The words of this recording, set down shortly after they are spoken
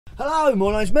Hello,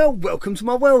 my name's Mel, welcome to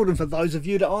my world, and for those of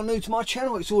you that are new to my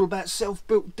channel, it's all about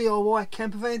self-built DIY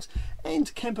camper vans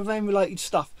and camper van related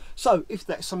stuff. So if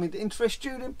that's something that interests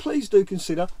you, then please do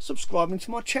consider subscribing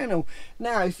to my channel.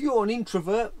 Now if you're an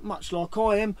introvert, much like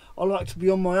I am, I like to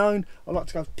be on my own, I like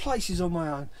to go places on my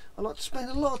own, I like to spend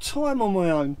a lot of time on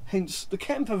my own, hence the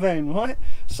camper van, right?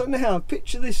 So now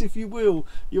picture this, if you will,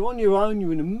 you're on your own,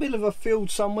 you're in the middle of a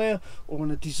field somewhere or on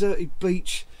a deserted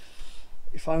beach,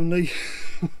 if only.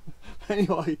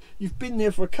 Anyway, you've been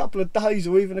there for a couple of days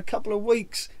or even a couple of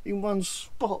weeks in one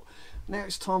spot. Now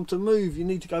it's time to move. You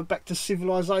need to go back to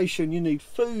civilization. You need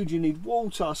food, you need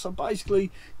water. So basically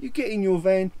you get in your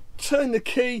van, turn the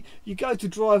key, you go to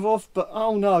drive off, but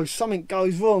oh no, something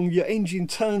goes wrong. Your engine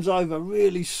turns over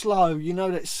really slow. You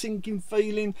know that sinking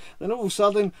feeling, then all of a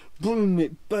sudden, boom,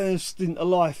 it bursts into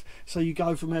life. So you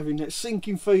go from having that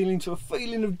sinking feeling to a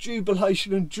feeling of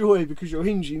jubilation and joy because your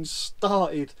engine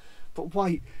started. But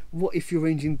wait, what if your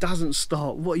engine doesn't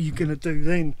start? What are you going to do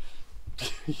then?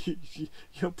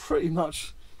 You're pretty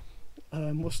much,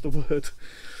 what's the word?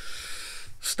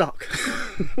 Stuck.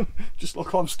 Just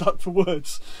like I'm stuck for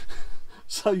words.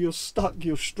 So you're stuck,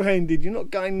 you're stranded, you're not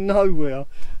going nowhere.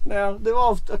 Now, there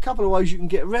are a couple of ways you can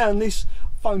get around this.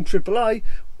 Phone AAA,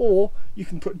 or you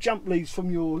can put jump leads from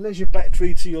your leisure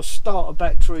battery to your starter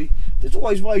battery. There's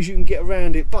always ways you can get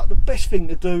around it, but the best thing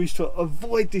to do is to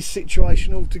avoid this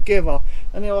situation altogether.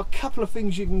 And there are a couple of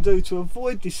things you can do to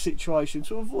avoid this situation,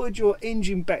 to avoid your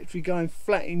engine battery going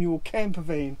flat in your camper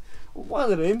van. Well,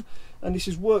 one of them, and this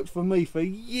has worked for me for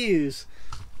years,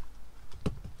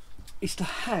 is to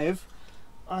have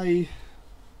a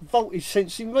voltage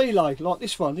sensing relay like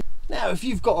this one. Now if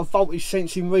you've got a voltage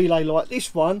sensing relay like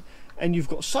this one and you've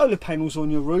got solar panels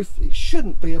on your roof, it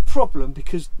shouldn't be a problem,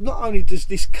 because not only does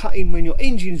this cut in when your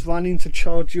engine's running to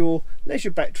charge your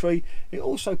leisure battery, it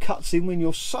also cuts in when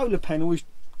your solar panel is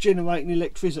generating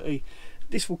electricity.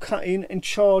 This will cut in and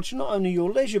charge not only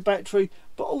your leisure battery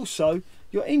but also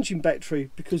your engine battery,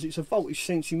 because it's a voltage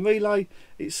sensing relay.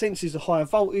 It senses the higher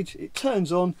voltage, it turns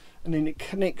on, and then it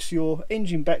connects your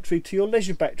engine battery to your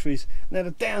leisure batteries. Now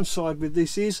the downside with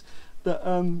this is that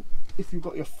if you've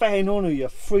got your fan on or your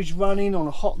fridge running on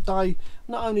a hot day,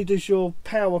 not only does your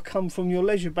power come from your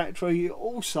leisure battery, it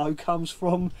also comes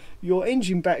from your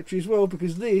engine battery as well,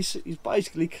 because this is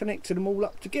basically connecting them all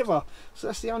up together. So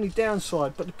that's the only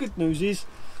downside, but the good news is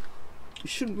you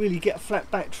shouldn't really get a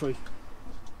flat battery.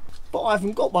 But I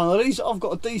haven't got one of these. I've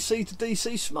got a DC to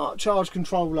DC smart charge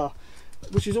controller,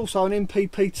 which is also an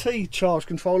MPPT charge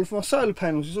controller for my solar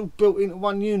panels. It's all built into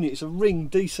one unit. It's a Ring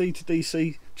DC to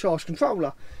DC charge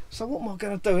controller. So what am I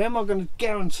going to do? How am I going to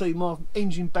guarantee my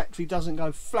engine battery doesn't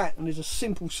go flat? And there's a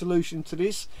simple solution to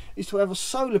this, is to have a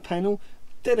solar panel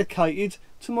dedicated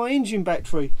to my engine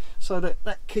battery, so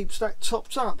that keeps that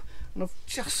topped up. And I've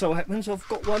just so happens I've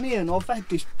got one here, and I've had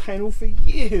this panel for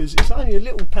years. It's only a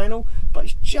little panel, but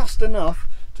it's just enough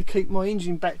to keep my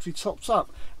engine battery topped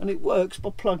up, and it works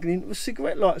by plugging into a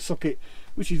cigarette light socket,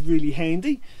 which is really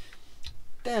handy.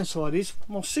 Downside is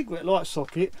my cigarette light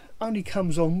socket only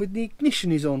comes on when the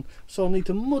ignition is on, so I need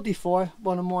to modify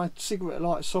one of my cigarette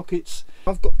light sockets.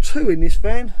 I've got two in this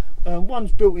van.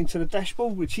 One's built into the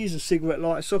dashboard, which is a cigarette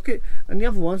light socket, and the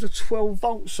other one's a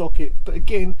 12-volt socket, but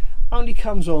again only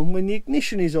comes on when the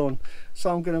ignition is on.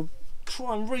 So I'm going to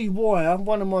try and rewire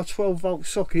one of my 12-volt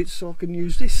sockets so I can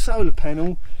use this solar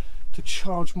panel to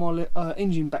charge my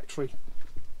engine battery.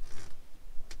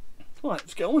 Right,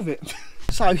 let's get on with it.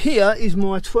 So here is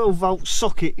my 12-volt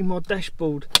socket in my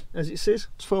dashboard. As it says,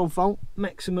 12-volt,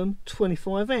 maximum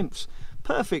 25 amps.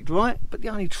 Perfect, right? But the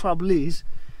only trouble is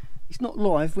it's not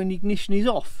live when the ignition is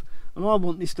off, and I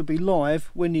want this to be live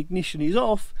when the ignition is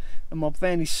off and my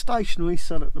van is stationary,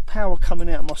 so that the power coming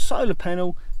out of my solar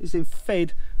panel is then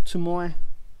fed to my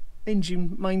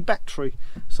engine main battery.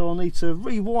 So I need to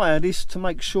rewire this to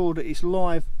make sure that it's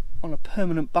live on a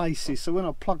permanent basis, so when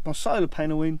I plug my solar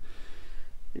panel in,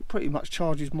 it pretty much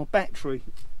charges my battery.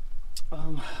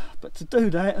 But to do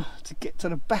that, to get to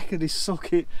the back of this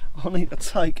socket, I need to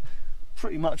take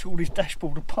pretty much all this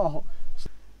dashboard apart.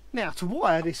 Now to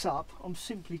wire this up, I'm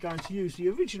simply going to use the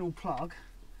original plug.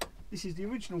 This is the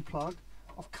original plug.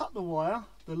 I've cut the wire,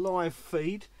 the live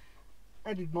feed,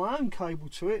 added my own cable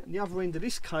to it, and the other end of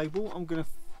this cable I'm going to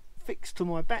fix to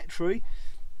my battery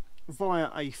via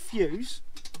a fuse.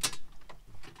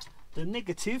 The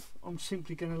negative, I'm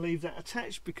simply going to leave that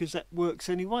attached because that works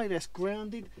anyway, that's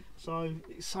grounded, so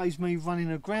it saves me running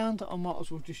a ground. I might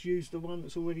as well just use the one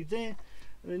that's already there.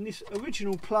 And then this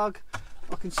original plug,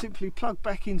 I can simply plug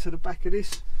back into the back of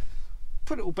this,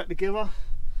 put it all back together,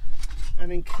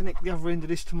 and then connect the other end of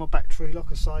this to my battery,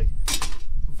 like I say,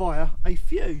 via a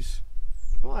fuse.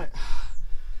 Right,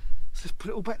 so let's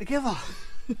put it all back together.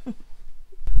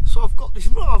 So I've got this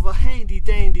rather handy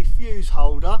dandy fuse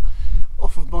holder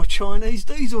off of my Chinese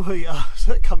diesel heater,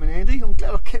 so that come in handy. I'm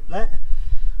glad I kept that.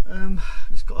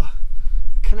 It's got a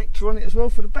connector on it as well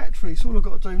for the battery, so all I've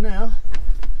got to do now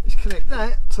is connect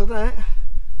that to that,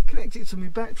 connect it to my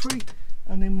battery,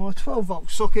 and then my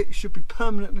 12-volt socket should be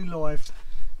permanently live.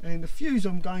 And the fuse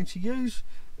I'm going to use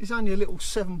is only a little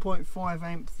 7.5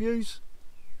 amp fuse,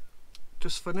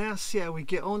 just for now. See how we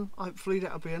get on, hopefully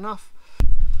that'll be enough.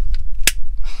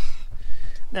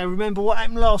 Now remember what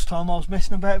happened last time I was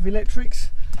messing about with electrics?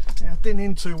 Yeah, it didn't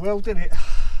end too well, did it?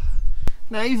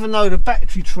 Now even though the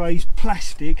battery tray's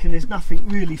plastic and there's nothing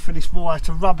really for this wire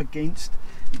to rub against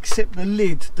except the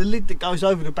lid that goes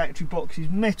over the battery box is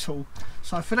metal,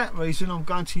 so for that reason I'm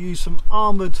going to use some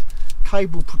armoured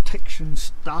cable protection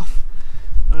stuff.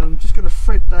 I'm just going to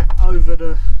thread that over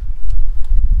the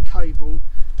cable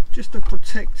just to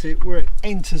protect it where it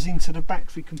enters into the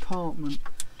battery compartment,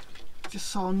 just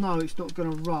so I know it's not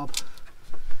going to rub.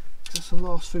 That's the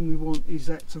last thing we want, is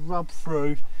that to rub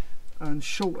through and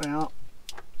short out,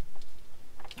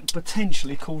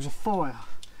 potentially cause a fire,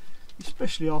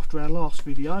 especially after our last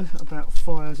video about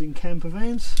fires in camper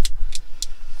vans.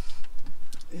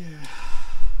 Yeah,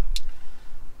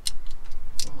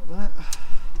 like that.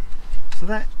 So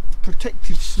that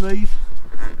protective sleeve,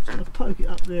 just going to poke it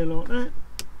up there like that,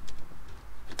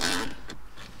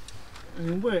 and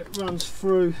then where it runs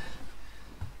through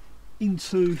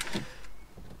into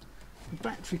the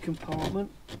battery compartment,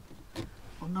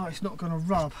 I know it's not going to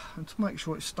rub, and to make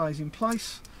sure it stays in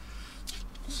place,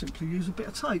 simply use a bit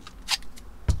of tape.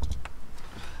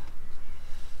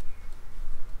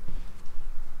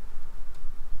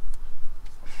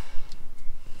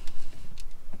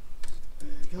 There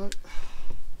you go.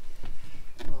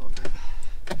 Right.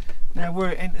 Now where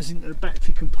it enters into the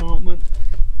battery compartment,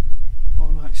 I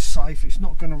know it's safe, it's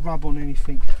not going to rub on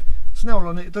anything. So now all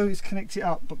I need to do is connect it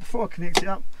up, but before I connect it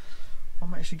up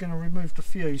I'm actually going to remove the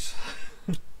fuse.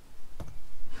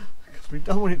 Because we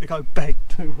don't want it to go bang,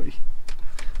 do we?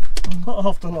 Not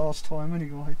after last time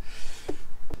anyway.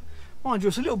 Mind you,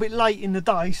 it's a little bit late in the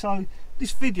day, so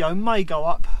this video may go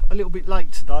up a little bit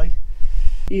late today.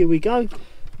 Here we go.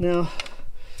 Now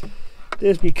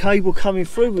there's my cable coming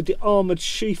through with the armoured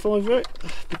sheath over it,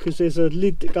 because there's a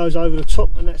lid that goes over the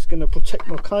top and that's going to protect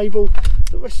my cable.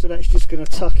 The rest of that's just going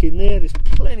to tuck in there. There's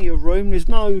plenty of room. There's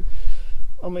no,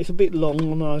 I mean, it's a bit long,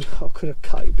 I know, I could have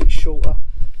cut it a bit shorter,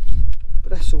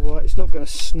 but that's alright, it's not going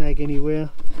to snag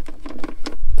anywhere.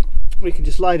 We can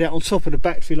just lay that on top of the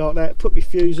battery like that, put my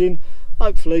fuse in,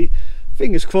 hopefully,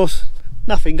 fingers crossed,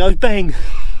 nothing goes bang.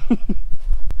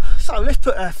 So let's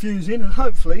put our fuse in and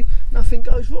hopefully nothing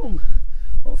goes wrong.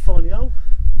 I'll find the hole,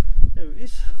 there it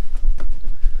is.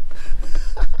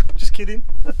 Just kidding.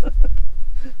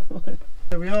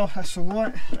 There we are, that's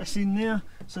alright, that's in there.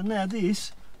 So now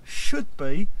this should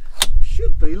be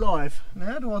live. Now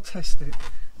how do I test it?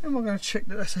 How am I going to check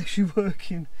that that's actually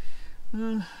working?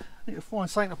 I need to find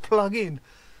something to plug in.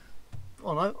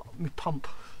 Oh no, my pump.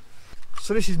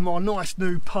 So this is my nice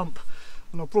new pump,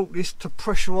 and I brought this to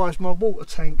pressurise my water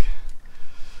tank,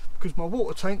 because my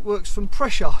water tank works from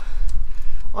pressure.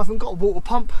 I haven't got a water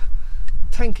pump.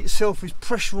 The tank itself is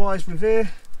pressurised with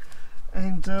air,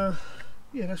 and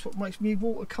yeah, that's what makes me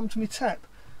water come to my tap.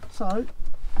 So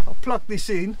I'll plug this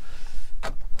in,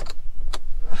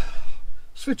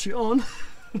 switch it on,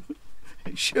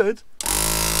 it should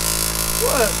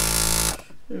work.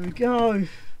 There we go,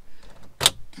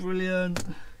 brilliant.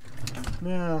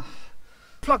 Now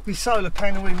plug my solar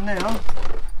panel in now.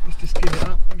 Let's just get it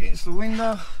up against the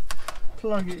window,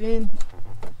 plug it in.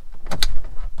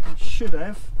 It should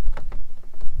have,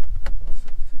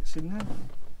 if it's in there, I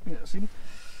think that's in,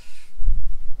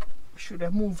 should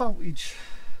have more voltage.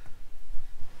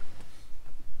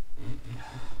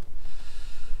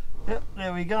 Yep,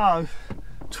 there we go,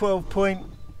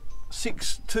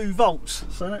 12.62 volts.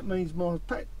 So that means my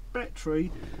battery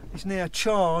is now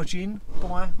charging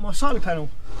by my solar panel.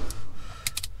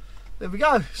 There we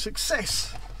go,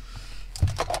 success.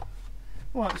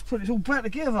 Right, let's put it all back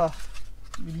together.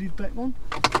 Put the lid back on.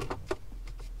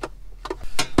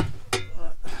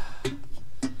 Right.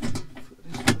 Put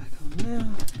this back on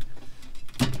now.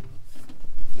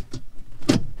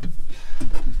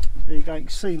 There you go, you can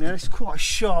see now, it's quite a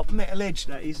sharp metal edge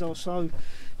that is. Also,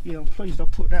 yeah, I'm pleased I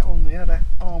put that on there, that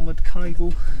armoured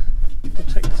cable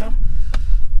protector.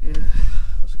 Yeah,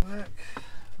 that's back.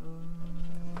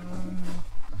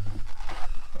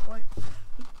 Wait.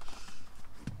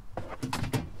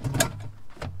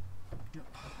 Yep.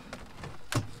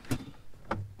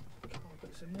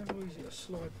 It's never easy to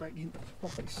slide back into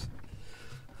place.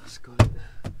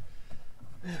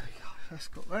 that's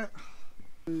got that.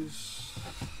 There's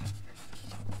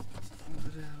over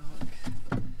there like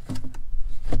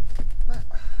that.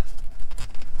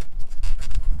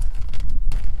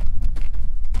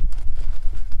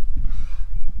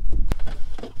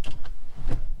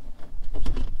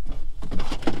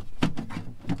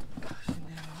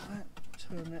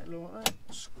 Turn that like that,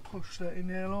 push that in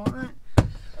there like that.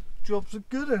 Jobs are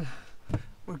good and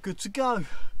we're good to go.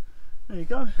 There you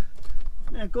go.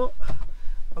 I've now got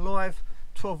a live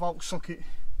 12 volt socket.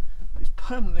 It's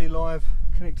permanently live,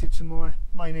 connected to my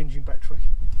main engine battery.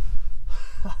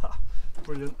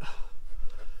 Brilliant.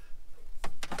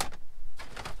 Oh,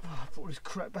 put all this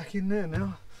crap back in there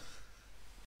now.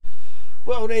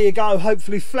 Well, there you go.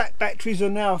 Hopefully flat batteries are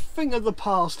now a thing of the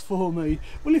past for me.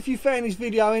 Well, if you found this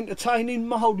video entertaining,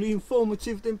 mildly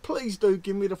informative, then please do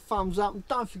give me the thumbs up. And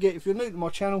don't forget, if you're new to my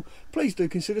channel, please do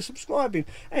consider subscribing.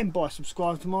 And by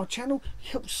subscribing to my channel,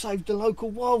 help save the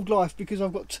local wildlife, because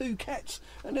I've got 2 cats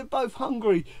and they're both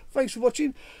hungry. Thanks for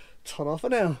watching. Ta-ra for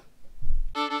now.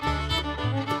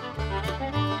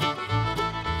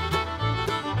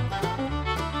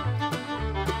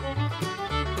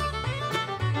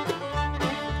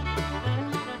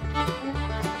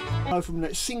 From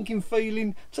that sinking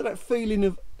feeling to that feeling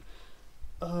of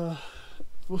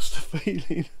what's the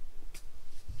feeling?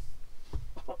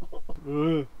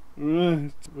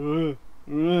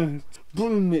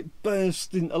 Boom, it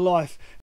burst into life.